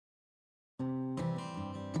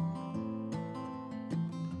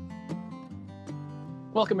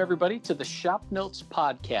Welcome, everybody, to the Shop Notes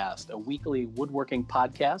Podcast, a weekly woodworking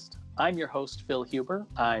podcast. I'm your host, Phil Huber.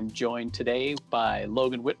 I'm joined today by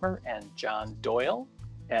Logan Whitmer and John Doyle.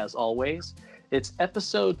 As always, it's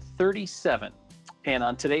episode 37. And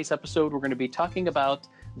on today's episode, we're going to be talking about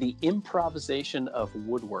the improvisation of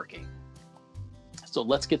woodworking. So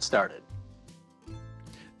let's get started.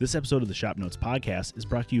 This episode of the Shop Notes Podcast is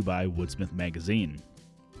brought to you by Woodsmith Magazine.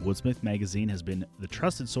 Woodsmith Magazine has been the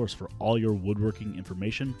trusted source for all your woodworking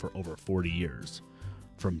information for over 40 years.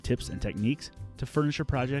 From tips and techniques to furniture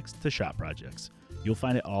projects to shop projects, you'll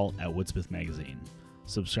find it all at Woodsmith Magazine.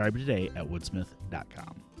 Subscribe today at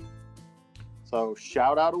woodsmith.com. So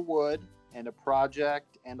shout out a wood and a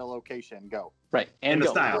project and a location. Go. Right. And go.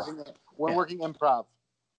 a style. We're working improv.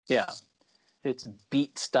 Yeah. It's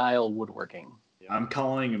beat style woodworking. I'm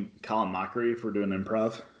calling mockery for doing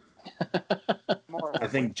improv. More I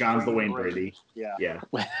think John's the Wayne Brady. Yeah.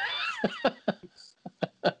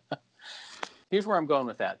 Here's where I'm going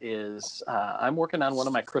with that is I'm working on one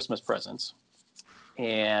of my Christmas presents,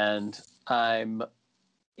 and I'm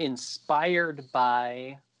inspired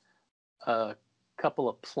by a couple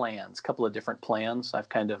of different plans. I've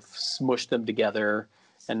kind of smushed them together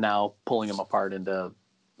and now pulling them apart into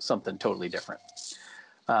something totally different.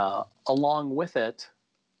 Along with it,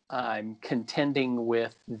 I'm contending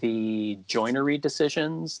with the joinery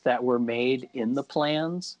decisions that were made in the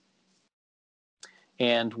plans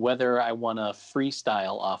and whether I want to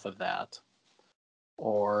freestyle off of that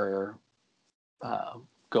or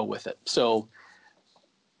go with it. So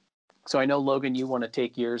I know, Logan, you want to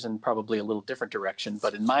take yours in probably a little different direction,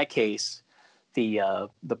 but in my case, the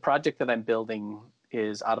project that I'm building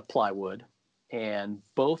is out of plywood, and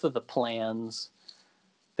both of the plans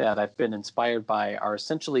that I've been inspired by are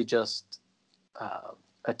essentially just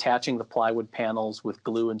attaching the plywood panels with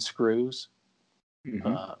glue and screws,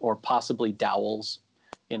 or possibly dowels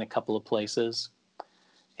in a couple of places.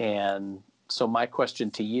 And so my question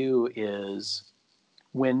to you is,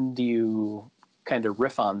 when do you kind of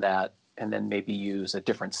riff on that and then maybe use a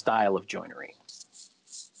different style of joinery?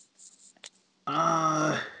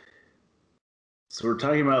 So we're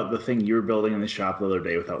talking about the thing you were building in the shop the other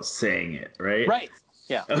day without saying it, right? Right.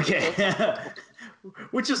 Yeah. Okay.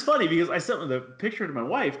 Which is funny because I sent the picture to my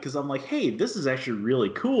wife because I'm like, hey, this is actually really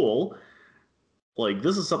cool. Like,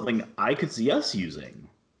 this is something I could see us using.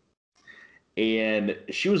 And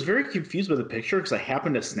she was very confused by the picture because I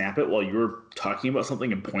happened to snap it while you were talking about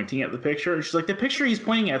something and pointing at the picture. And she's like, the picture he's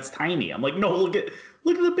pointing at's tiny. I'm like, no, look at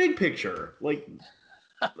the big picture. Like,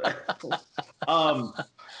 but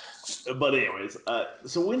anyways,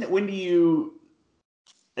 so when do you?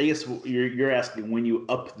 I guess you're asking when you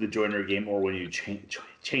up the joinery game or when you change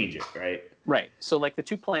it, right? Right. So like the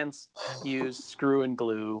two plans use screw and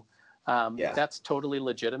glue. Yeah. That's totally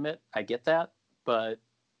legitimate. I get that. But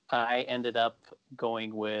I ended up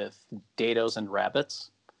going with dados and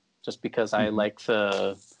rabbets just because I like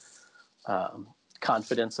the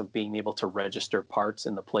confidence of being able to register parts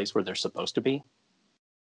in the place where they're supposed to be.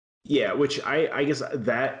 Yeah, which I guess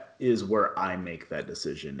that is where I make that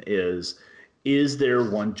decision is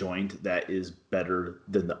there one joint that is better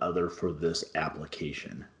than the other for this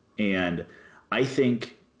application? And I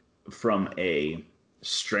think from a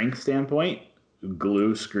strength standpoint,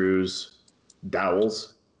 glue, screws,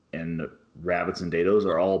 dowels, and rabbets and dados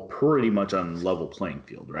are all pretty much on level playing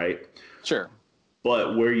field, right? Sure.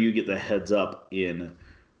 But where you get the heads up in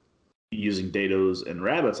using dados and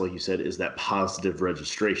rabbets, like you said, is that positive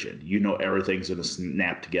registration. You know everything's going to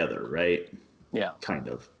snap together, right? Yeah. Kind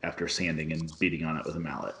of, after sanding and beating on it with a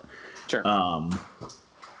mallet. Sure.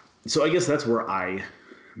 So I guess that's where I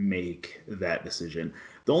make that decision.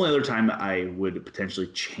 The only other time I would potentially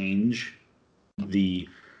change the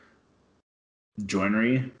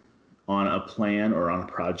joinery on a plan or on a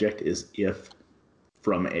project is if,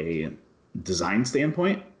 from a design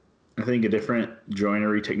standpoint, I think a different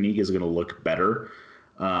joinery technique is going to look better,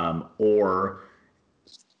 or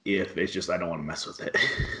if it's just I don't want to mess with it.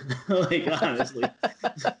 Like, honestly.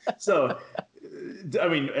 So, I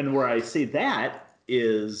mean, and where I say that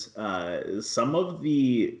is some of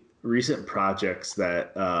the recent projects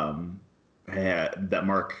that that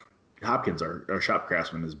Mark Hopkins, our shop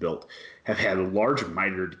craftsman, has built have had large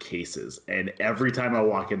mitered cases. And every time I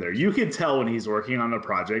walk in there, you can tell when he's working on a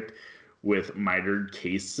project with mitered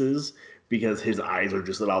cases because his eyes are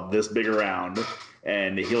just about this big around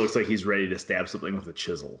and he looks like he's ready to stab something with a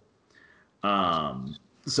chisel.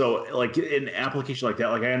 So like in an application like that,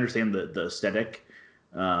 like I understand the aesthetic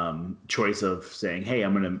choice of saying, hey,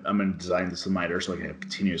 I'm gonna design this with miter so I can have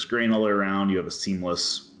continuous grain all the way around. You have a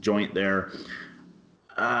seamless joint there.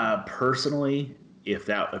 Personally, if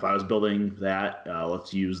I was building that,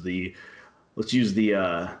 let's use the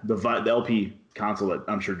LP console that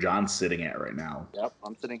I'm sure John's sitting at right now. Yep,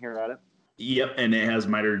 I'm sitting here at it. Yep, and it has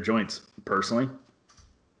mitered joints. Personally,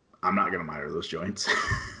 I'm not going to miter those joints.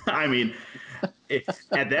 I mean,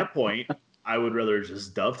 at that point, I would rather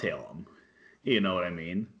just dovetail them. You know what I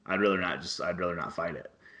mean? I'd rather not fight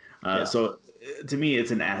it. So to me,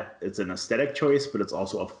 it's an aesthetic choice, but it's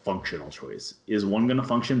also a functional choice. Is one going to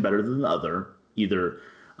function better than the other, either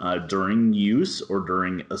during use or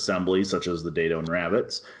during assembly, such as the Dado and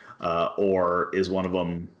Rabbits, or is one of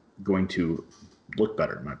them going to look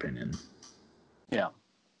better, in my opinion? Yeah.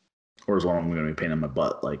 Or is one of them going to be pain in my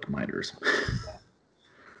butt like miters?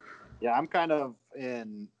 Yeah, I'm kind of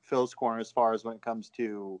in Phil's corner as far as when it comes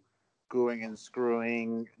to gluing and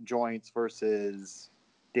screwing joints versus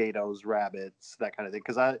Dados, Rabbits, that kind of thing.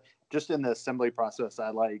 Because I just in the assembly process, I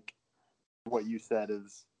like what you said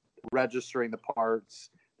is registering the parts.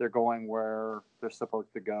 They're going where they're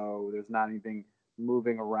supposed to go. There's not anything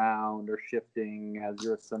moving around or shifting as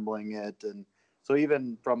you're assembling it. And so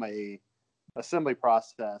even from a assembly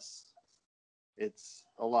process, it's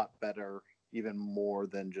a lot better, even more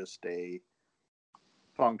than just a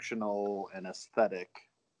functional and aesthetic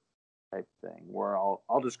type thing, where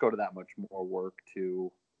I'll just go to that much more work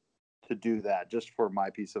to do that just for my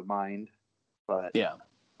peace of mind. But Yeah.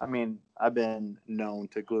 I mean, I've been known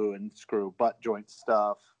to glue and screw butt joint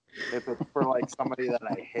stuff if it's for like somebody that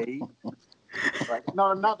I hate. Like,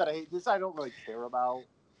 no, not that I hate this. I don't really care about.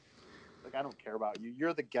 Like, I don't care about you.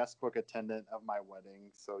 You're the guest book attendant of my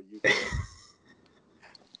wedding, so you can.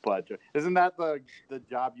 But isn't that the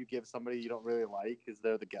job you give somebody you don't really like? Is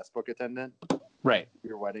they're the guest book attendant? Right.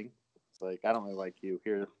 Your wedding. It's like, I don't really like you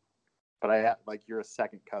here, but like you're a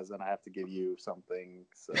second cousin. I have to give you something.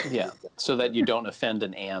 So Yeah. So that you don't offend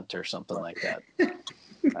an aunt or something like that. I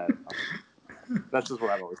don't know. That's just what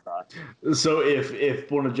I've always thought. So if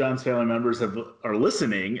one of John's family members are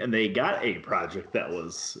listening and they got a project that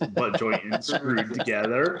was butt joint and screwed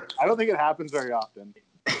together, I don't think it happens very often.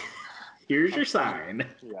 here's your sign.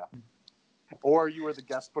 Yeah. Or you were the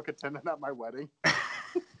guest book attendant at my wedding. I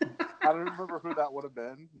don't remember who that would have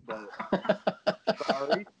been, but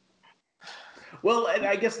sorry. Well, and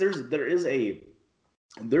I guess there's a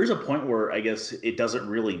point where I guess it doesn't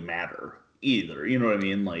really matter either. You know what I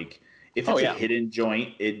mean? Like if it's a hidden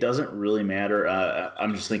joint, it doesn't really matter.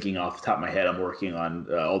 I'm just thinking off the top of my head. I'm working on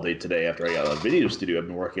all day today after I got a video studio. I've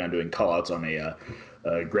been working on doing callouts on a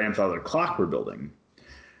grandfather clock we're building,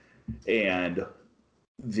 and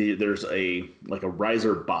there's a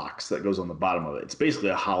riser box that goes on the bottom of it. It's basically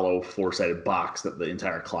a hollow four-sided box that the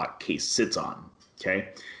entire clock case sits on. Okay,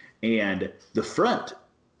 and the front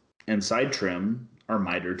and side trim are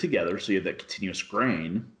mitered together, so you have that continuous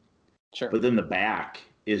grain. Sure. But then the back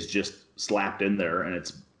is just slapped in there, and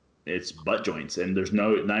it's butt joints, and there's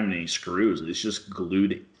not even any screws. It's just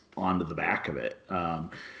glued onto the back of it,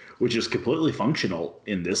 which is completely functional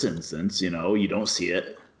in this instance. You know, you don't see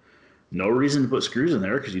it. No reason to put screws in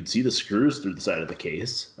there because you'd see the screws through the side of the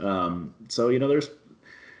case. So you know, there's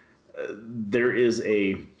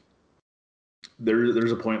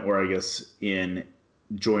a point where I guess in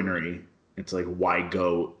joinery, it's like, why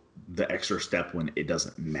go the extra step when it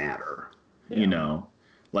doesn't matter? Yeah. You know,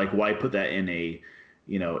 like why put that in a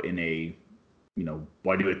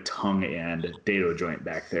why do a tongue and dado joint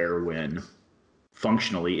back there when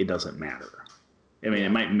functionally it doesn't matter? I mean,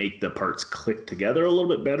 it might make the parts click together a little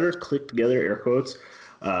bit better, click together, air quotes,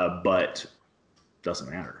 but doesn't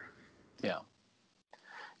matter. Yeah.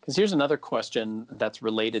 Because here's another question that's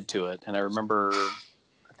related to it. And I remember,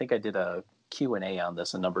 I think I did a Q&A on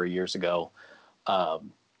this a number of years ago.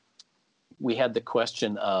 We had the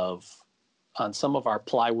question of, on some of our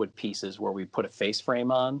plywood pieces where we put a face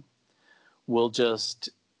frame on, we'll just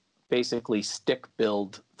basically stick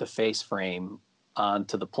build the face frame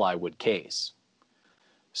onto the plywood case.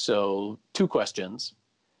 So 2 questions.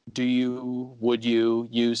 Would you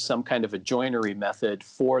use some kind of a joinery method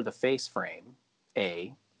for the face frame?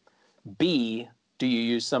 A. B, do you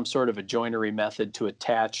use some sort of a joinery method to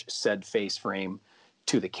attach said face frame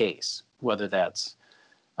to the case, whether that's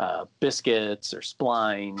biscuits or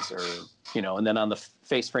splines or, and then on the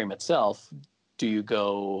face frame itself, do you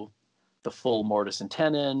go the full mortise and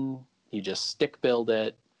tenon? You just stick build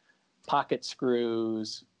it, pocket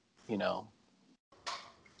screws,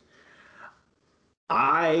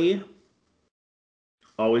 I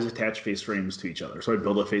always attach face frames to each other. So I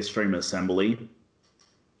build a face frame assembly,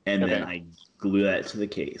 and then I glue that to the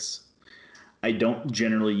case. I don't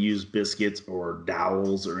generally use biscuits or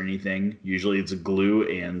dowels or anything. Usually it's glue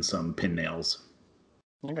and some pin nails.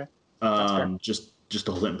 Okay. Just just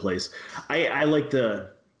to hold it in place. I like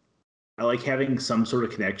having some sort of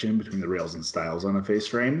connection between the rails and stiles on a face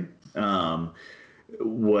frame.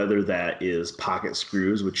 Whether that is pocket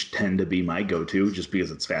screws, which tend to be my go-to just because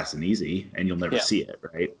it's fast and easy and you'll never see it,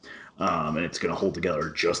 right? And it's going to hold together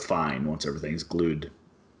just fine once everything's glued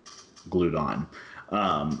on.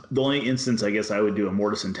 The only instance I guess I would do a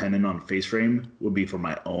mortise and tenon on face frame would be for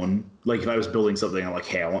my own. Like if I was building something, I'm like,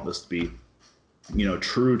 hey, I want this to be,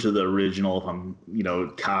 true to the original. If I'm,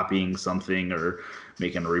 copying something or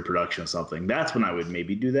making a reproduction of something, that's when I would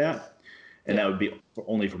maybe do that. And that would be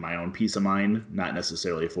only for my own peace of mind, not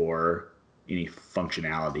necessarily for any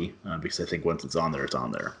functionality, because I think once it's on there, it's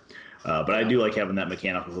on there. But I do like having that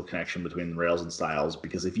mechanical connection between the rails and stiles,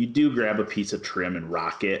 because if you do grab a piece of trim and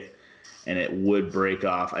rock it and it would break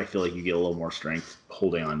off, I feel like you get a little more strength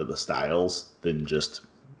holding onto the stiles than just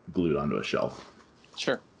glued onto a shelf.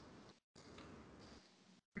 Sure.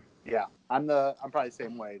 Yeah, I'm probably the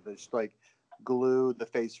same way. Just like glue the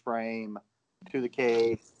face frame to the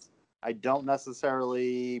case. I don't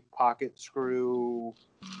necessarily pocket screw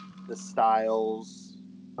the stiles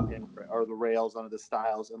or the rails onto the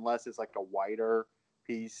stiles unless it's like a wider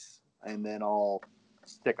piece, and then I'll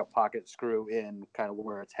stick a pocket screw in kind of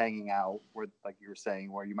where it's hanging out, where like you were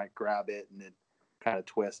saying, where you might grab it and then kind of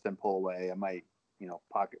twist and pull away. I might,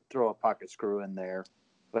 throw a pocket screw in there.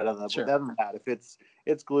 But other than that, if it's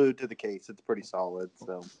glued to the case, it's pretty solid,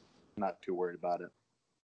 so I'm not too worried about it.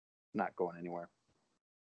 Not going anywhere.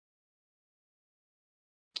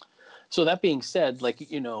 So that being said, like,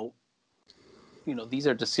 these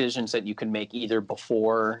are decisions that you can make either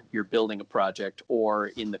before you're building a project or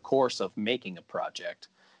in the course of making a project.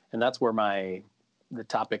 And that's where the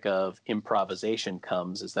topic of improvisation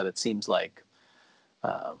comes, is that it seems like,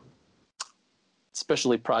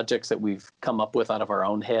 especially projects that we've come up with out of our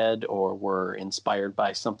own head or were inspired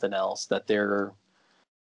by something else, that they're,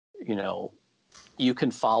 you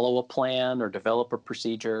can follow a plan or develop a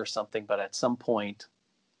procedure or something, but at some point,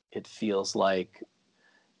 it feels like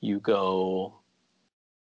you go,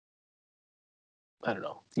 I don't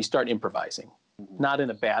know, you start improvising. Not in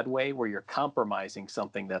a bad way where you're compromising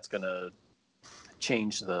something that's going to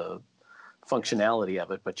change the functionality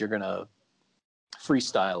of it, but you're going to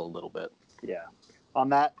freestyle a little bit. Yeah. On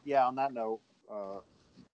that note,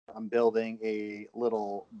 I'm building a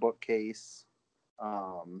little bookcase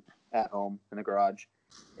at home in the garage.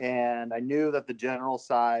 And I knew that the general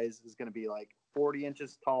size is going to be like 40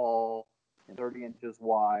 inches tall and 30 inches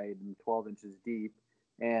wide and 12 inches deep.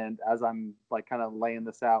 And as I'm like kind of laying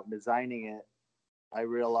this out and designing it, I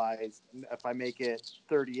realized if I make it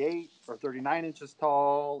 38 or 39 inches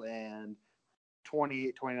tall and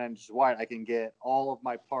 28, 29 inches wide, I can get all of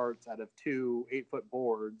my parts out of 2 8-foot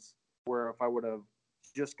boards, where if I would have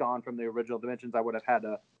just gone from the original dimensions, I would have had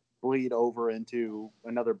to bleed over into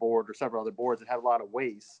another board or several other boards and have a lot of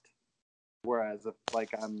waste. Whereas if like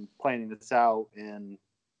I'm planning this out and,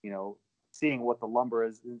 seeing what the lumber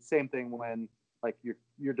is, and same thing when like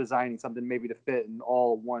you're designing something maybe to fit in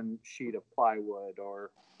all one sheet of plywood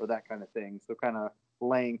or that kind of thing. So kind of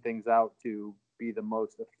laying things out to be the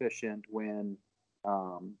most efficient when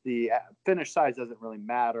the finished size doesn't really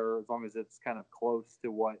matter, as long as it's kind of close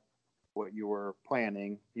to what you were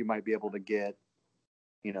planning. You might be able to get,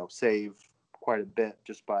 save quite a bit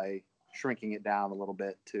just by shrinking it down a little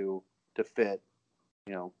bit to fit,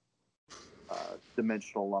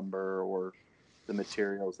 dimensional lumber or the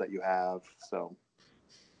materials that you have. So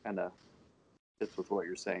kind of fits with what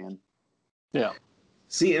you're saying. Yeah.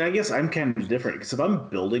 See, and I guess I'm kind of different, because if I'm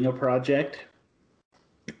building a project,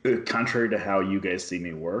 contrary to how you guys see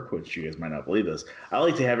me work, which you guys might not believe this, I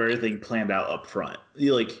like to have everything planned out up front.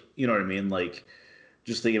 You know what I mean? Like,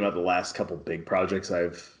 just thinking about the last couple big projects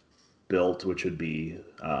I've built, which would be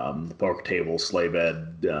the poker table, sleigh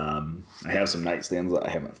bed. I have some nightstands that I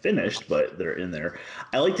haven't finished, but they're in there.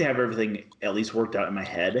 I like to have everything at least worked out in my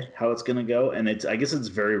head, how it's going to go. And I guess it's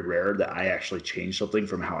very rare that I actually change something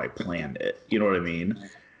from how I planned it. You know what I mean?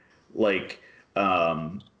 Like,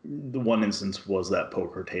 the one instance was that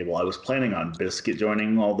poker table. I was planning on biscuit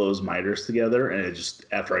joining all those miters together, and it just,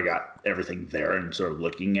 after I got everything there and sort of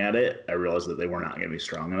looking at it, I realized that they were not going to be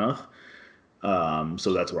strong enough.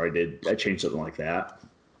 So that's where I changed something like that.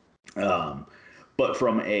 But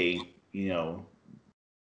from a,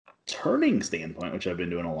 turning standpoint, which I've been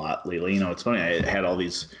doing a lot lately, it's funny, I had all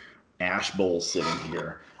these ash bowls sitting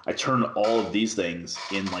here. I turned all of these things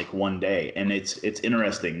in like one day, and it's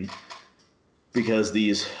interesting because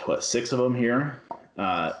these, 6 of them here,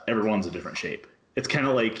 everyone's a different shape. It's kind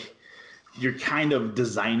of like you're kind of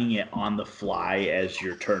designing it on the fly as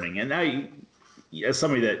you're turning. And now, as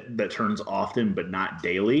somebody that turns often but not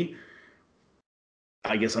daily,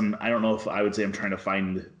 I guess I don't know if I would say I'm trying to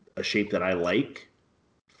find a shape that I like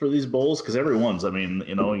for these bowls, because everyone's, I mean,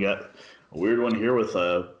 you know, we got a weird one here with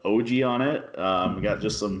a OG on it. We got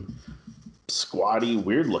just some squatty,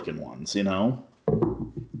 weird looking ones, you know.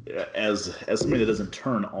 As somebody that doesn't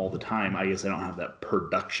turn all the time, I guess I don't have that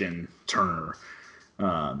production turner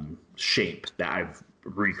shape that I've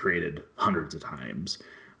recreated hundreds of times.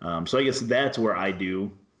 So I guess that's where I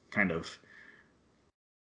do kind of,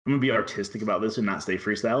 I'm gonna be artistic about this and not stay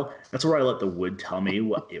freestyle. That's where I let the wood tell me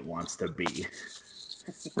what it wants to be.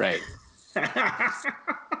 Right. But,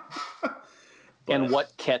 and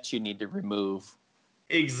what catch you need to remove.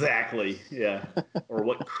 Exactly. Yeah. Or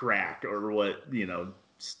what crack or what, you know,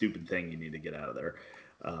 stupid thing you need to get out of there.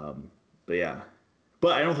 But yeah.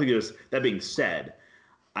 But I don't think there's, that being said,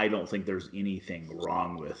 I don't think there's anything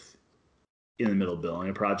wrong with, in the middle of building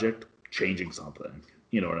a project, changing something.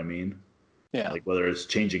 You know what I mean? Yeah. Like whether it's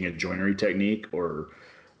changing a joinery technique or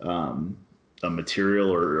a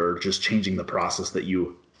material or just changing the process that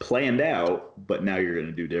you planned out, but now you're going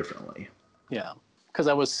to do differently. Yeah. Because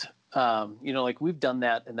I was, you know, like we've done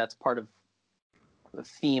that, and that's part of the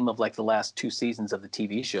theme of like the last 2 seasons of the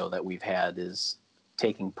TV show that we've had, is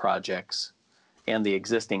taking projects and the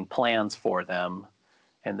existing plans for them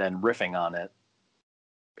and then riffing on it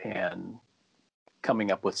and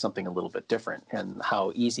coming up with something a little bit different, and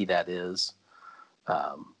how easy that is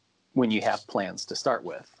when you have plans to start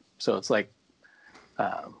with. So it's like,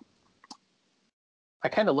 I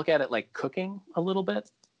kind of look at it like cooking a little bit,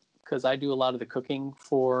 because I do a lot of the cooking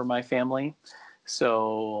for my family.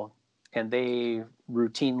 So, and they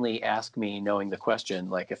routinely ask me, knowing the question,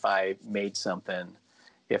 like if I made something,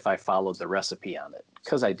 if I followed the recipe on it,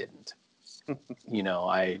 because I didn't. You know,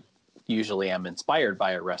 I usually am inspired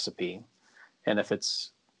by a recipe, and if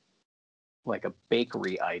it's like a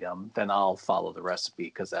bakery item, then I'll follow the recipe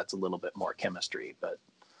because that's a little bit more chemistry. But,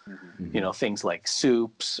 you know, things like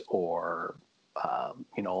soups or,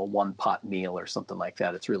 you know, a 1-pot meal or something like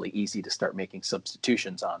that, it's really easy to start making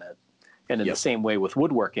substitutions on it. And in the same way with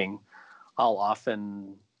woodworking, I'll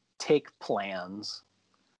often take plans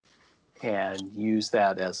and use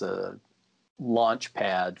that as a launch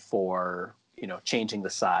pad for, you know, changing the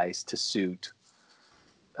size to suit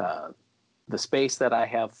the space that I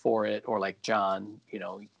have for it. Or like John, you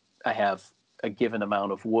know, I have a given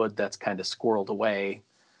amount of wood that's kind of squirreled away,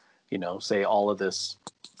 you know, say all of this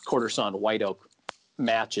quarter sawn white oak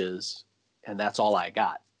matches, and that's all I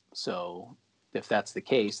got. So if that's the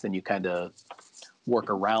case, then you kind of work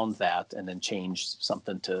around that and then change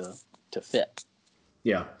something to fit.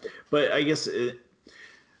 Yeah. But I guess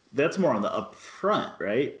that's more on the upfront,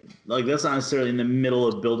 right? Like that's not necessarily in the middle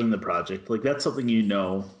of building the project. Like that's something you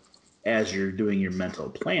know as you're doing your mental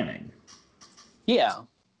planning. Yeah.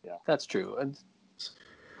 That's true. And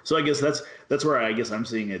so I guess that's where I guess I'm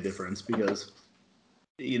seeing a difference, because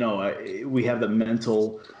you know, we have the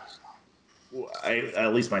mental,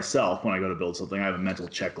 at least myself, when I go to build something, I have a mental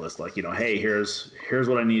checklist. Like, you know, hey, here's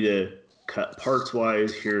what I need to cut parts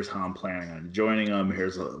wise. Here's how I'm planning on joining them.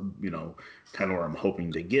 Here's you know, kind of where I'm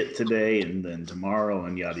hoping to get today and then tomorrow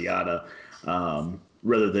and yada yada.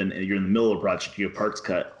 Rather than you're in the middle of a project, you have parts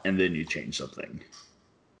cut and then you change something.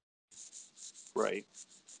 Right.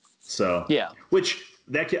 So yeah, which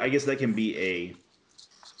I guess that can be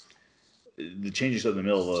the changes in the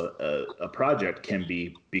middle of a project can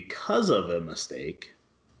be because of a mistake.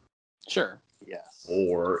 Sure. Yes.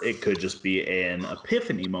 Or it could just be an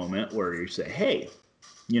epiphany moment where you say, hey,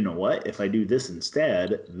 you know what? If I do this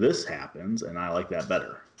instead, this happens, and I like that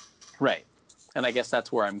better. Right. And I guess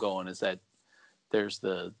that's where I'm going, is that there's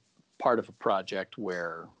the part of a project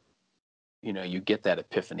where, you know, you get that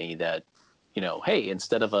epiphany that, you know, hey,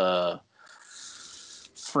 instead of a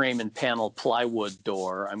frame and panel plywood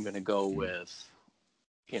door, I'm going to go with,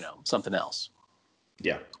 you know, something else.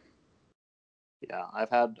 Yeah. Yeah, I've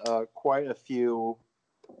had quite a few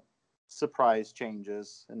surprise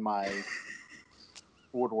changes in my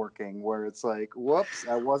woodworking where it's like, whoops,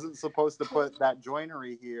 I wasn't supposed to put that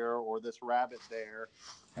joinery here or this rabbet there.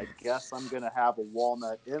 I guess I'm going to have a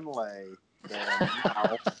walnut inlay there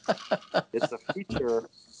now. It's a feature.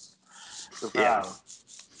 Yeah.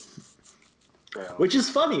 So. Which is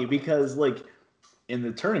funny because, like, in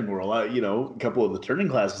the turning world, you know, a couple of the turning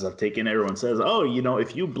classes I've taken, everyone says, oh, you know,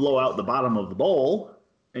 if you blow out the bottom of the bowl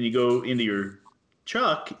and you go into your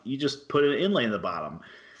chuck, you just put an inlay in the bottom.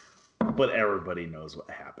 But everybody knows what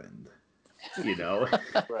happened. You know,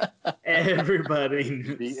 Right. Everybody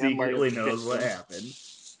secretly knows what happened.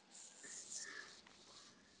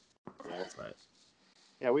 But,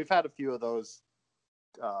 yeah, we've had a few of those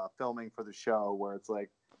filming for the show where it's like,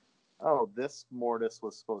 oh, this mortise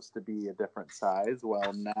was supposed to be a different size.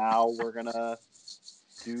 Well, now we're going to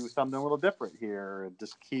do something a little different here and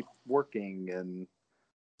just keep working. And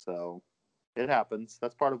so it happens.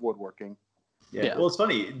 That's part of woodworking. Yeah. Well, it's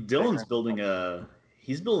funny. Dylan's building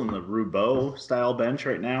he's building a Roubeau style bench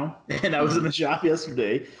right now. And I was in the shop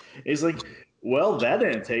yesterday. He's like, well, that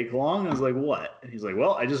didn't take long. I was like, what? And he's like,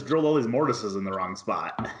 well, I just drilled all these mortises in the wrong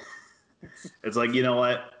spot. It's like, you know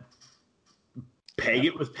what? Peg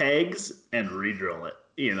it with pegs and re-drill it.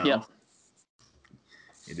 You know? Yep.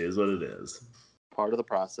 It is what it is. Part of the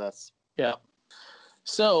process. Yeah.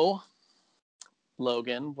 So,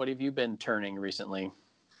 Logan, what have you been turning recently?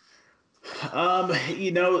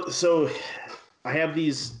 You know, so I have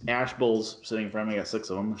these ash bowls sitting in front of me. I got 6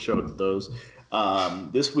 of them. I showed those.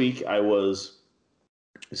 This week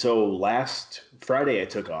last Friday I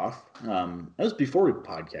took off. That was before we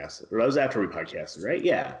podcasted, or that was after we podcasted, right?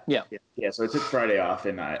 Yeah. So I took Friday off,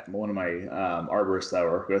 and one of my arborists that I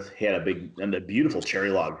work with, he had a beautiful cherry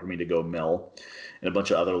log for me to go mill, and a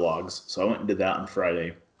bunch of other logs. So I went and did that on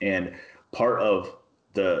Friday, and part of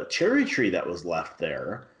the cherry tree that was left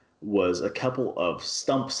there was a couple of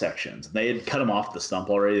stump sections. They had cut them off the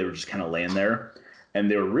stump already. They were just kind of laying there. And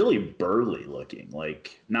they were really burly looking,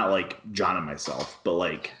 like not like John and myself, but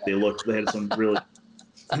like they had some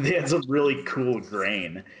really cool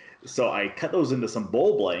grain. So I cut those into some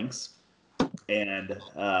bowl blanks, and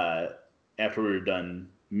after we were done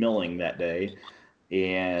milling that day,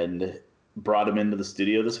 and brought them into the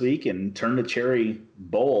studio this week and turned a cherry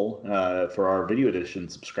bowl for our video edition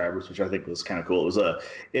subscribers, which I think was kind of cool.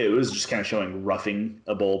 It was just kind of showing roughing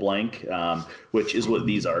a bowl blank, which is what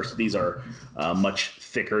these are. So these are much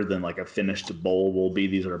thicker than like a finished bowl will be.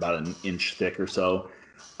 These are about an inch thick or so.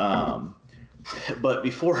 But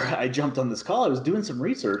before I jumped on this call, I was doing some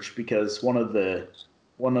research because one of the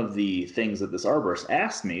things that this arborist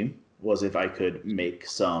asked me was if I could make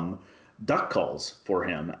some duck calls for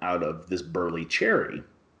him out of this burly cherry.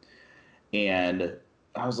 And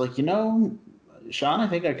I was like, Sean, I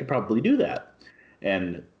think I could probably do that.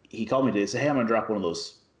 And he called me today and said, hey, I'm going to drop one of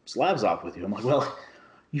those slabs off with you. I'm like, well,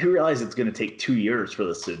 you realize it's going to take 2 years for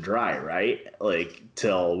this to dry, right? Like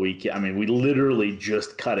we literally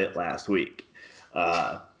just cut it last week.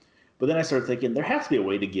 But then I started thinking there has to be a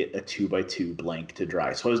way to get a 2x2 blank to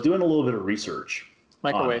dry. So I was doing a little bit of research.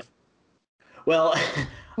 Microwave. Well,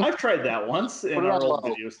 I've tried that once in our old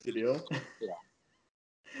video studio.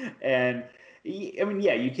 Yeah. And I mean,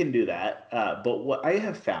 yeah, you can do that. But what I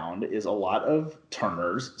have found is a lot of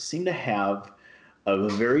turners seem to have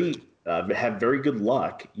very good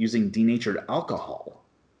luck using denatured alcohol.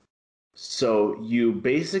 So you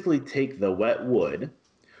basically take the wet wood,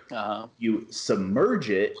 you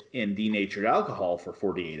submerge it in denatured alcohol for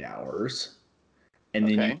 48 hours, and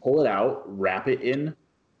then you pull it out, wrap it in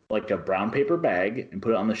like a brown paper bag, and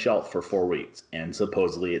put it on the shelf for 4 weeks. And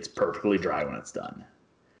supposedly it's perfectly dry when it's done.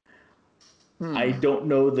 I don't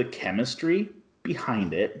know the chemistry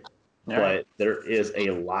behind it, but there is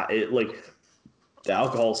a lot. The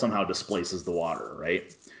alcohol somehow displaces the water,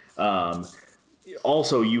 right?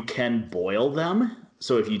 Also, you can boil them.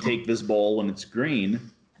 So if you take this bowl when it's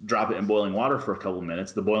green, drop it in boiling water for a couple of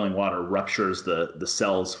minutes, the boiling water ruptures the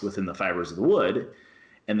cells within the fibers of the wood,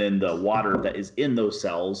 and then the water that is in those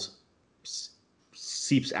cells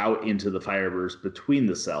seeps out into the fibers between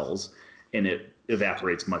the cells, and it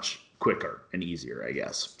evaporates much quicker and easier, I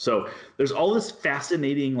guess. So there's all this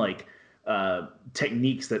fascinating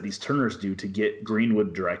techniques that these turners do to get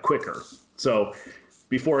greenwood dry quicker. So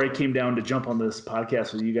before I came down to jump on this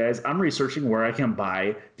podcast with you guys, I'm researching where I can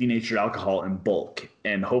buy denatured alcohol in bulk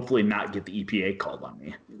and hopefully not get the EPA called on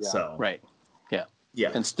me. Yeah. So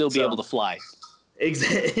and still be able to fly.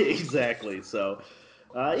 Exactly. So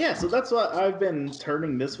so that's what I've been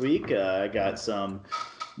turning this week. I got some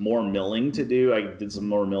more milling to do. I did some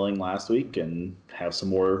more milling last week and have some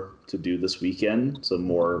more to do this weekend. Some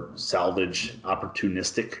more salvage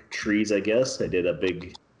opportunistic trees, I guess. I did a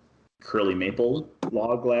big curly maple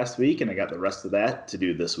log last week, and I got the rest of that to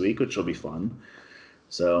do this week, which will be fun.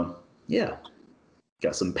 So yeah,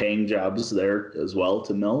 got some paying jobs there as well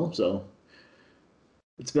to mill. So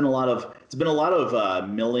it's been a lot of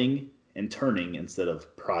milling and turning instead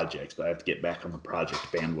of projects, but I have to get back on the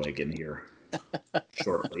project bandwagon here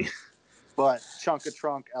shortly. But Chunka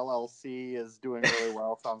Trunk LLC is doing really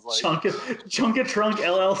well, sounds like. Chunka Trunk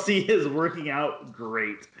LLC is working out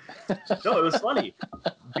great. No, it was funny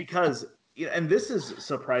because, and this is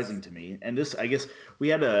surprising to me. And this, I guess, we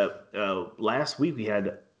had last week we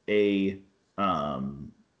had a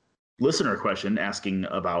listener question asking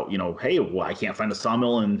about, hey, well, I can't find a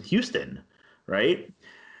sawmill in Houston, right?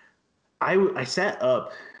 I sat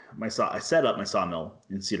up I set up my sawmill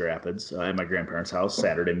in Cedar Rapids at my grandparents' house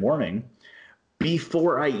Saturday morning.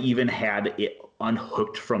 Before I even had it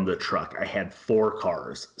unhooked from the truck, I had 4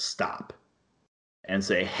 cars stop and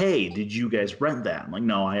say, "Hey, did you guys rent that?" I'm like,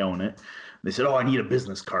 "No, I own it." They said, "Oh, I need a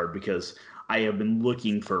business card because I have been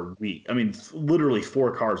looking for weeks." I mean, literally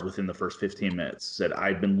 4 cars within the first 15 minutes said,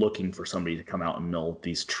 "I've been looking for somebody to come out and mill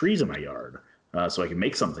these trees in my yard so I can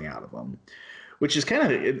make something out of them." Which is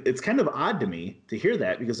it's kind of odd to me to hear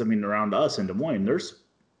that because, I mean, around us in Des Moines, there's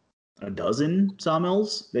a dozen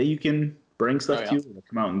sawmills that you can bring stuff to and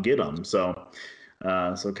come out and get them. So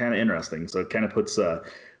kind of interesting. So it kind of puts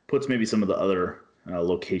maybe some of the other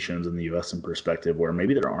locations in the U.S. in perspective where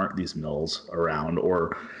maybe there aren't these mills around,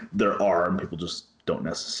 or there are and people just don't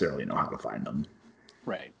necessarily know how to find them.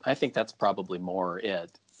 Right. I think that's probably more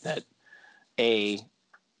it, that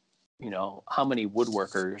how many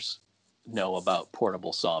woodworkers know about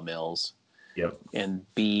portable sawmills. Yep. And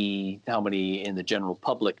B, how many in the general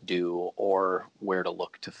public do, or where to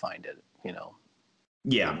look to find it,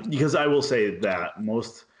 Yeah, because I will say that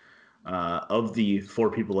most of the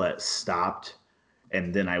 4 people that stopped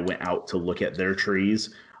and then I went out to look at their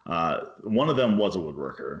trees, one of them was a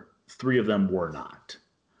woodworker. 3 of them were not.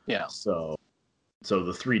 Yeah. So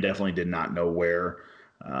the 3 definitely did not know where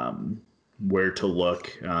to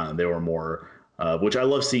look. They were more, which I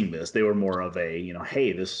love seeing this. They were more of a,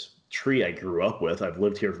 hey, this tree I grew up with, I've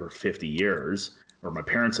lived here for 50 years, or my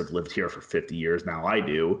parents have lived here for 50 years. Now I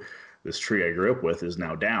do. This tree I grew up with is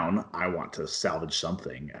now down. I want to salvage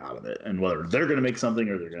something out of it. And whether they're going to make something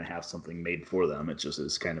or they're going to have something made for them, it just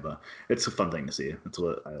is it's a fun thing to see. That's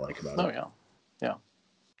what I like about it. Oh, yeah. Yeah.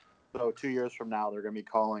 So 2 years from now, they're going to be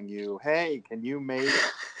calling you, "Hey, can you make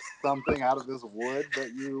something out of this wood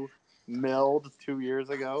that you milled 2 years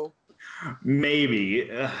ago?" Maybe.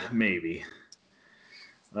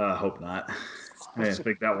 Hope not. I didn't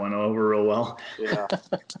think that one over real well. Yeah,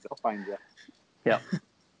 they'll find you. Yeah.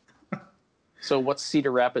 So what's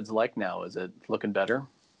Cedar Rapids like now? Is it looking better?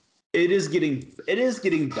 It is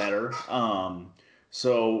getting better.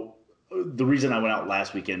 So the reason I went out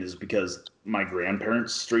last weekend is because my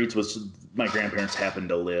grandparents' my grandparents happened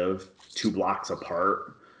to live 2 blocks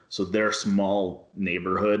apart. So their small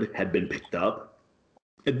neighborhood had been picked up,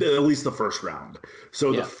 at least the first round.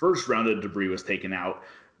 So the first round of debris was taken out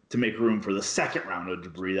to make room for the second round of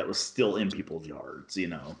debris that was still in people's yards,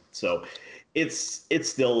 So it's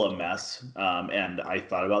still a mess. And I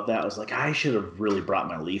thought about that. I was like, I should have really brought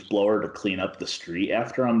my leaf blower to clean up the street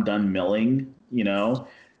after I'm done milling, ain't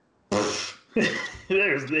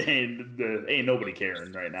nobody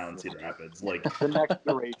caring right now in Cedar Rapids. Like the next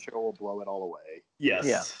derecho will blow it all away.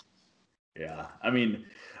 Yes. Yeah. I mean,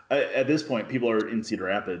 at this point, people are in Cedar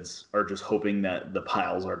Rapids are just hoping that the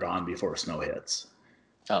piles are gone before snow hits.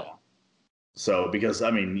 Oh. So, because,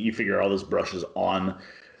 I mean, you figure all this brush is on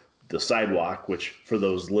the sidewalk, which for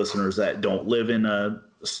those listeners that don't live in a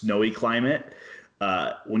snowy climate,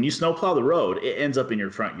 when you snowplow the road, it ends up in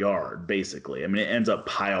your front yard, basically. I mean, it ends up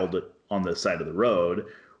piled on the side of the road,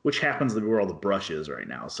 which happens to be where all the brush is right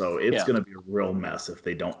now. So it's going to be a real mess if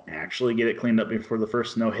they don't actually get it cleaned up before the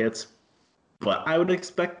first snow hits. But I would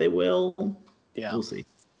expect they will. Yeah. We'll see.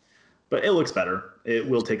 But it looks better. It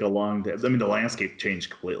will take a long time. I mean, the landscape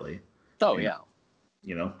changed completely. Oh, yeah.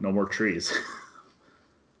 No more trees.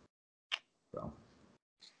 So,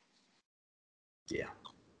 yeah.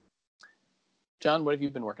 John, what have you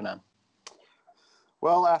been working on?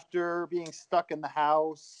 Well, after being stuck in the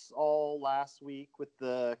house all last week with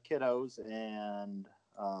the kiddos and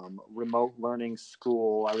remote learning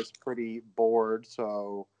school, I was pretty bored.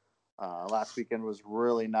 So last weekend was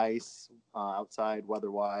really nice outside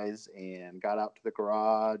weather-wise, and got out to the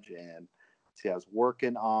garage and I was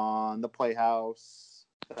working on the playhouse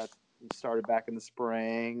that started back in the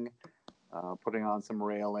spring, putting on some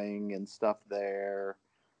railing and stuff there,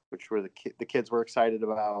 which were the kids were excited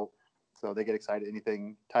about. So they get excited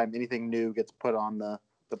anything new gets put on the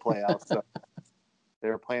playhouse. So they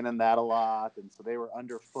were playing in that a lot, and so they were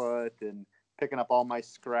underfoot and picking up all my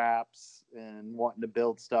scraps and wanting to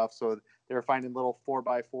build stuff. So they were finding little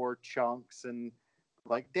 4x4 chunks and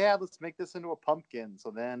like, "Dad, let's make this into a pumpkin."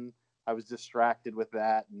 So then I was distracted with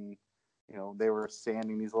that, and they were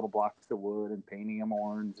sanding these little blocks of wood and painting them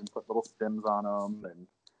orange and put little stems on them and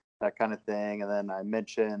that kind of thing. And then I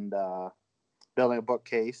mentioned building a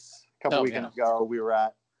bookcase. A couple weekends ago, we were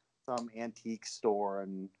at some antique store,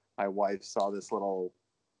 and my wife saw this little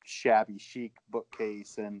shabby chic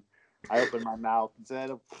bookcase, and I opened my mouth and said,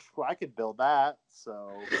 "Well, I could build that."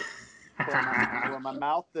 So where my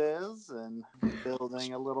mouth is, and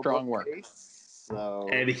building a little Strong bookcase. So,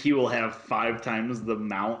 and he will have 5 times the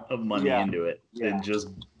amount of money into it and just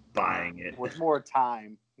buying it. With more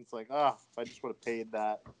time, it's like, oh, if I just would have paid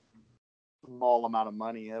that small amount of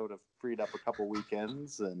money, I would have freed up a couple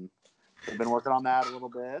weekends. And I've been working on that a little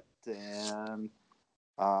bit. And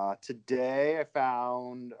today I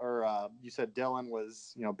found, or you said Dylan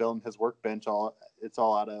was, building his workbench. It's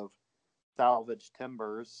all out of salvaged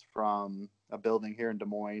timbers from a building here in Des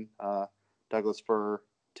Moines, Douglas Fir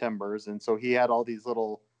Timbers. And so he had all these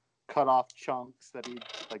little cut off chunks that he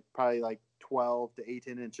probably 12 to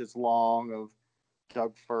 18 inches long of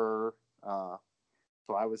Doug fir.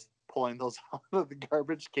 So I was pulling those out of the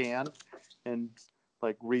garbage can and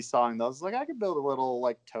resawing those. I could build a little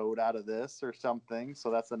toad out of this or something. So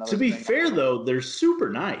that's another. To be thing. fair though, they're super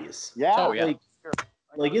nice. Yeah. Oh, yeah.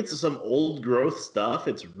 It's some old growth stuff.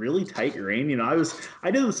 It's really tight grain. I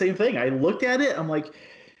did the same thing. I looked at it. I'm like,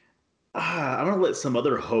 I'm gonna let some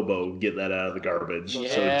other hobo get that out of the garbage. Yeah,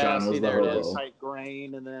 so John was the hobo. Tight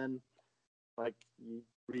grain, and then you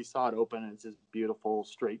resaw it open, and it's just beautiful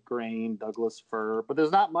straight grain Douglas fir. But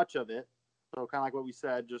there's not much of it, so kind of like what we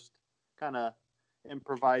said, just kind of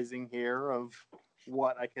improvising here of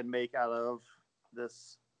what I can make out of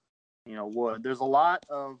this. Wood. There's a lot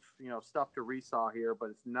of, stuff to resaw here, but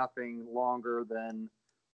it's nothing longer than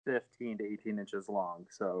 15 to 18 inches long.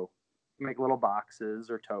 So make little boxes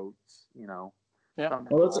or totes, Yeah.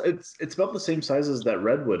 Well, it's about the same size as that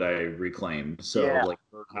redwood I reclaimed. So Yeah.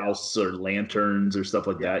 house or lanterns or stuff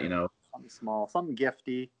like that, Something small, something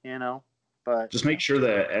gifty, but Just make sure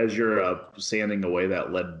that as you're sanding away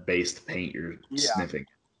that lead-based paint, you're sniffing.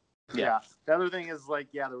 Yeah. The other thing is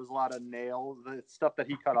there was a lot of nails. The stuff that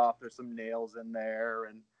he cut off, there's some nails in there,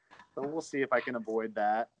 and so we'll see if I can avoid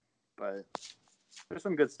that. But there's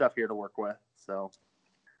some good stuff here to work with. So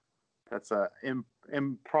that's a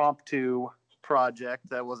impromptu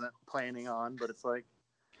project I wasn't planning on, but it's I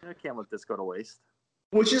can't let this go to waste.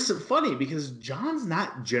 Which is funny because John's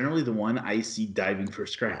not generally the one I see diving for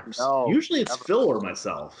scraps. No, usually it's never. Phil or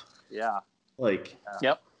myself. Yeah.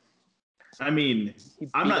 Yep. I mean,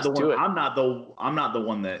 I'm not the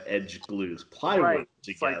one that edge glues plywood Right.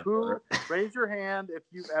 together. It's raise your hand if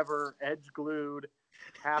you've ever edge glued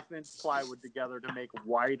 1/2-inch plywood together to make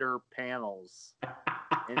wider panels.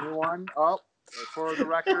 Anyone? Oh, for the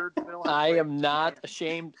record, Phil. I am not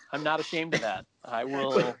ashamed. I'm not ashamed of that. I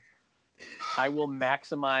will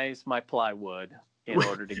maximize my plywood in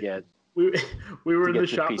order to get. We were in the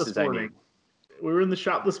shop pieces this morning. We were in the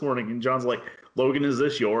shop this morning, and John's like, "Logan, is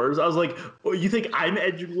this yours?" I was like, "Oh, you think I'm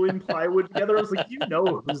edge gluing plywood together?" I was like, "You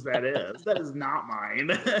know whose that is? That is not mine."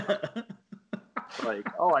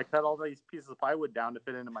 I cut all these pieces of plywood down to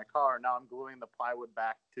fit into my car. Now I'm gluing the plywood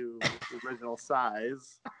back to the original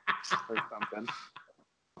size or something.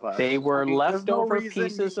 But, They were there's no leftover reason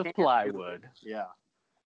pieces you of can't plywood. Yeah.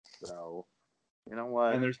 So, you know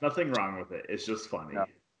what? And there's nothing wrong with it. It's just funny. No.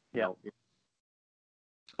 Yeah.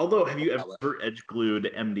 Although, have you ever edge glued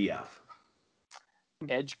MDF?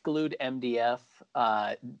 Edge glued MDF.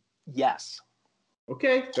 Yes.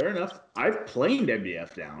 Okay, fair enough. I've planed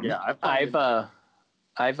MDF down. Yeah,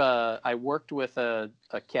 I worked with a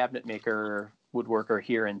cabinet maker, woodworker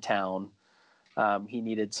here in town. He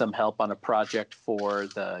needed some help on a project for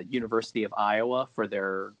the University of Iowa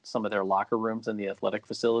for some of their locker rooms in the athletic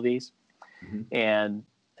facilities. Mm-hmm. And,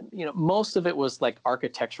 most of it was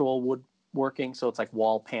architectural woodworking. So it's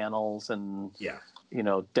wall panels and,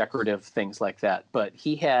 decorative things like that. But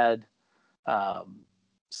he had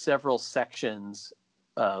several sections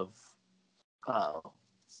of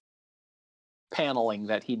paneling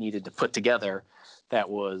that he needed to put together that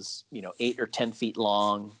was 8 or 10 feet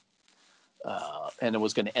long, and it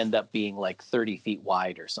was going to end up being 30 feet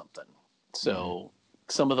wide or something. So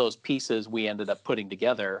some of those pieces we ended up putting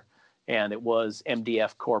together, and it was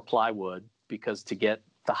MDF core plywood, because to get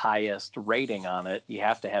the highest rating on it, you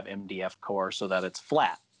have to have MDF core so that it's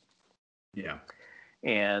flat. Yeah.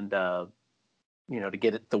 And to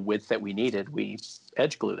get it the width that we needed, we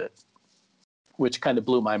edge glued it, which kind of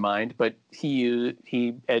blew my mind. But he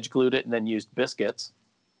edge glued it and then used biscuits,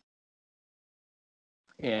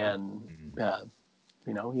 and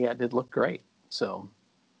it looked great. So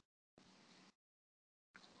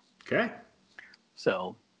Okay.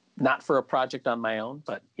 So not for a project on my own,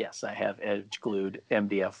 but yes, I have edge glued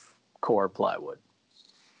MDF core plywood.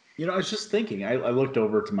 I was just thinking, I looked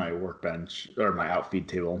over to my workbench or my outfeed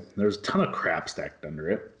table. There's a ton of crap stacked under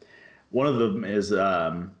it. One of them is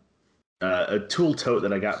a tool tote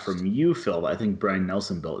that I got from you, Phil, that I think Brian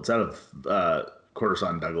Nelson built. It's out of quarter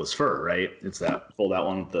sawn Douglas fir, right? It's that fold out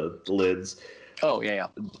one with the lids. Oh, yeah.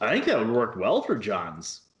 I think that would work well for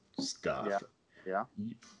John's stuff. Yeah.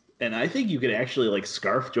 And I think you could actually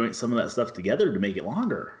scarf joint some of that stuff together to make it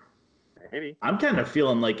longer. I Maybe. I'm kind of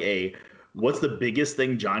feeling like what's the biggest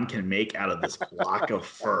thing John can make out of this block of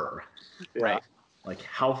fur? Yeah. Right. Like,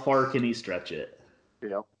 how far can he stretch it?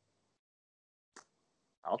 Yep.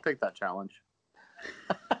 I'll take that challenge.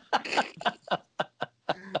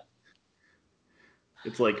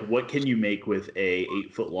 It's like, what can you make with a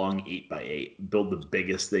 8-foot long 8x8? Build the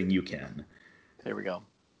biggest thing you can. There we go.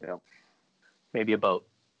 Yep. Maybe a boat.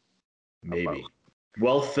 Maybe.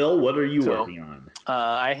 Well, Phil, what are you working on?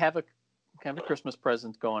 I have a kind of a Christmas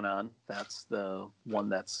present going on. That's the one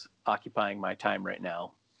that's occupying my time right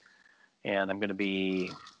now. And I'm going to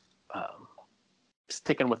be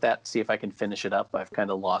sticking with that, see if I can finish it up. I've kind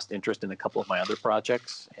of lost interest in a couple of my other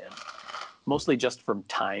projects, and mostly just from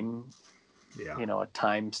time, a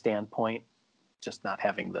time standpoint, just not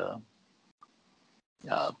having the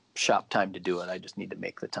shop time to do it. I just need to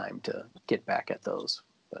make the time to get back at those.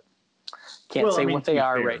 But can't say what they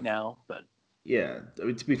are right now. But yeah, I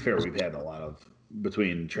mean, to be fair, we've had a lot of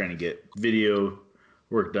between trying to get video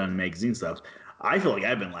work done, magazine stuff. I feel like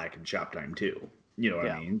I've been lacking shop time too. You know what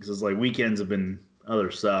I mean? Because it's like weekends have been other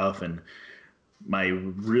stuff, and my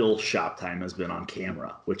real shop time has been on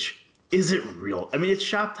camera, which isn't real. I mean, it's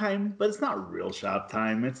shop time, but it's not real shop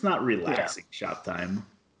time. It's not relaxing shop time.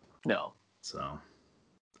 No. So.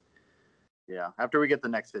 Yeah. After we get the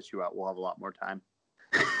next issue out, we'll have a lot more time.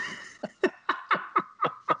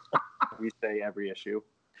 We say every issue.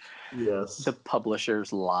 Yes. The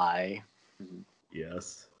publishers lie.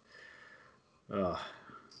 Yes. So.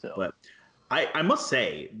 But I must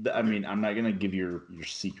say, I mean, I'm not going to give your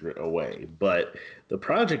secret away, but the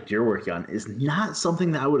project you're working on is not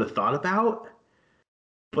something that I would have thought about.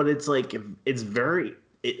 But it's like,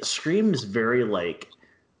 it screams very like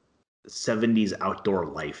 70s outdoor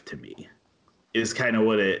life to me, is kind of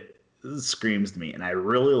what it screams to me. And I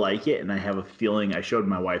really like it. And I have a feeling, I showed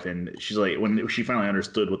my wife, and she's like, when she finally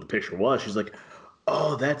understood what the picture was, she's like,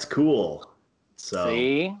 oh, that's cool. So,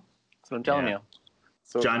 see? That's what I'm telling you.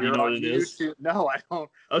 So John, you know what it is? No, I don't.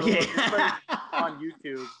 Okay. So on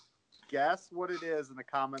YouTube, guess what it is in the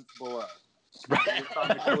comments below. Based on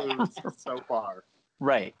the clues so far.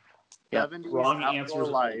 Right. Yeah. 70s Wrong outdoor answer.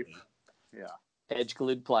 life. Yeah. Edge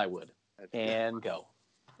glued plywood. And go.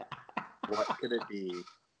 What could it be?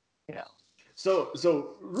 Yeah. So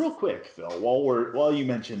real quick, Phil, while you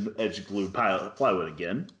mentioned edge glued plywood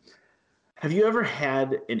again, have you ever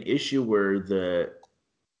had an issue where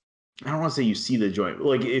I don't want to say you see the joint,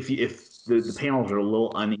 like if the panels are a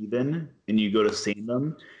little uneven and you go to sand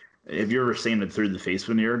them, have you ever sanded through the face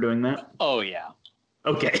veneer doing that? Oh yeah.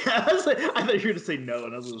 Okay. I thought you were going to say no,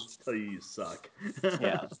 and I was going to tell you suck.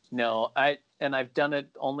 Yeah. No, I've done it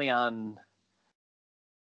only on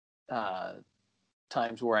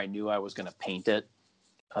times where I knew I was going to paint it.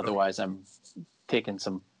 Otherwise, I'm taking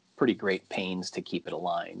some pretty great pains to keep it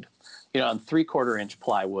aligned. On 3/4 inch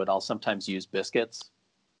plywood, I'll sometimes use biscuits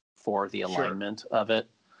for the alignment of it.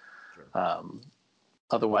 Sure.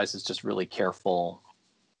 Otherwise, it's just really careful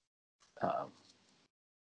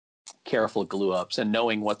glue ups and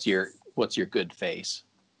knowing what's your good face.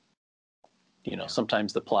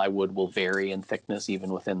 Sometimes the plywood will vary in thickness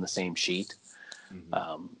even within the same sheet.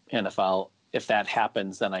 Mm-hmm. And if that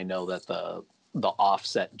happens, then I know that the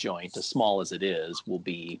offset joint, as small as it is, will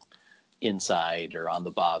be inside or on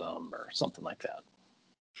the bottom or something like that.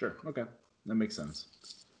 Sure. Okay. That makes sense.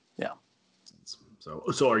 Yeah. So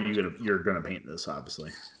you're gonna paint this,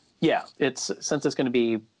 obviously? Yeah. Since it's going to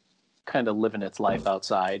be kind of living its life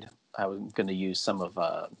outside, I was going to use some of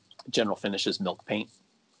General Finishes milk paint.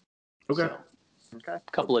 Okay. Okay.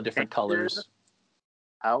 A couple of different colors.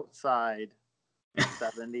 Outside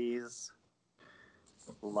 70s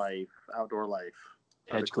life, outdoor life.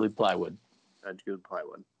 Edge glued plywood. Edge glued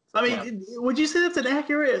plywood. I mean, would you say that's an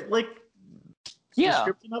accurate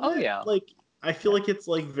description of it? Yeah. Like, I feel like it's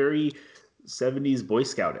like very 70s Boy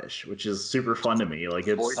Scoutish, which is super fun to me. Like,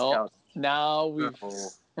 it's now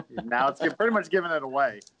it's pretty much giving it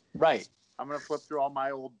away. Right. I'm gonna flip through all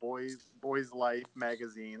my old Boys Life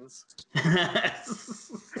magazines.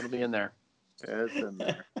 It'll be in there. It's in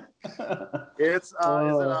there. It's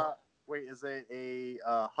is it a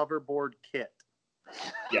hoverboard kit?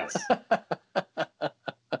 Yes. It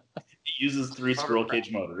uses 3 squirrel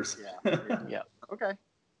cage motors. Yeah. Okay.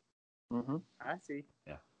 Mm-hmm. I see.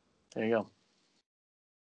 Yeah. There you go.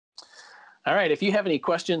 All right. If you have any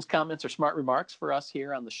questions, comments, or smart remarks for us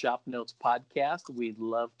here on the Shop Notes podcast, we'd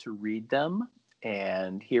love to read them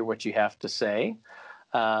and hear what you have to say.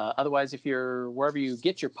 Otherwise, if you're wherever you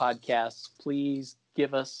get your podcasts, please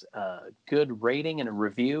give us a good rating and a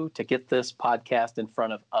review to get this podcast in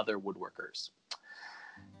front of other woodworkers.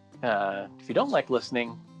 If you don't like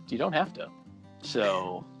listening, you don't have to.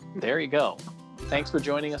 So There you go. Thanks for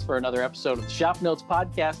joining us for another episode of the Shop Notes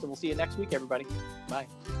Podcast, and we'll see you next week, everybody. Bye.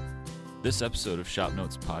 This episode of Shop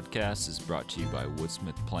Notes Podcast is brought to you by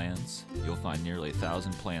Woodsmith Plans. You'll find nearly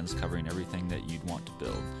 1,000 plans covering everything that you'd want to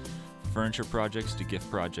build. From furniture projects to gift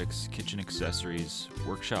projects, kitchen accessories,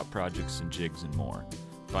 workshop projects, and jigs and more.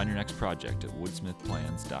 Find your next project at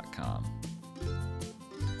woodsmithplans.com.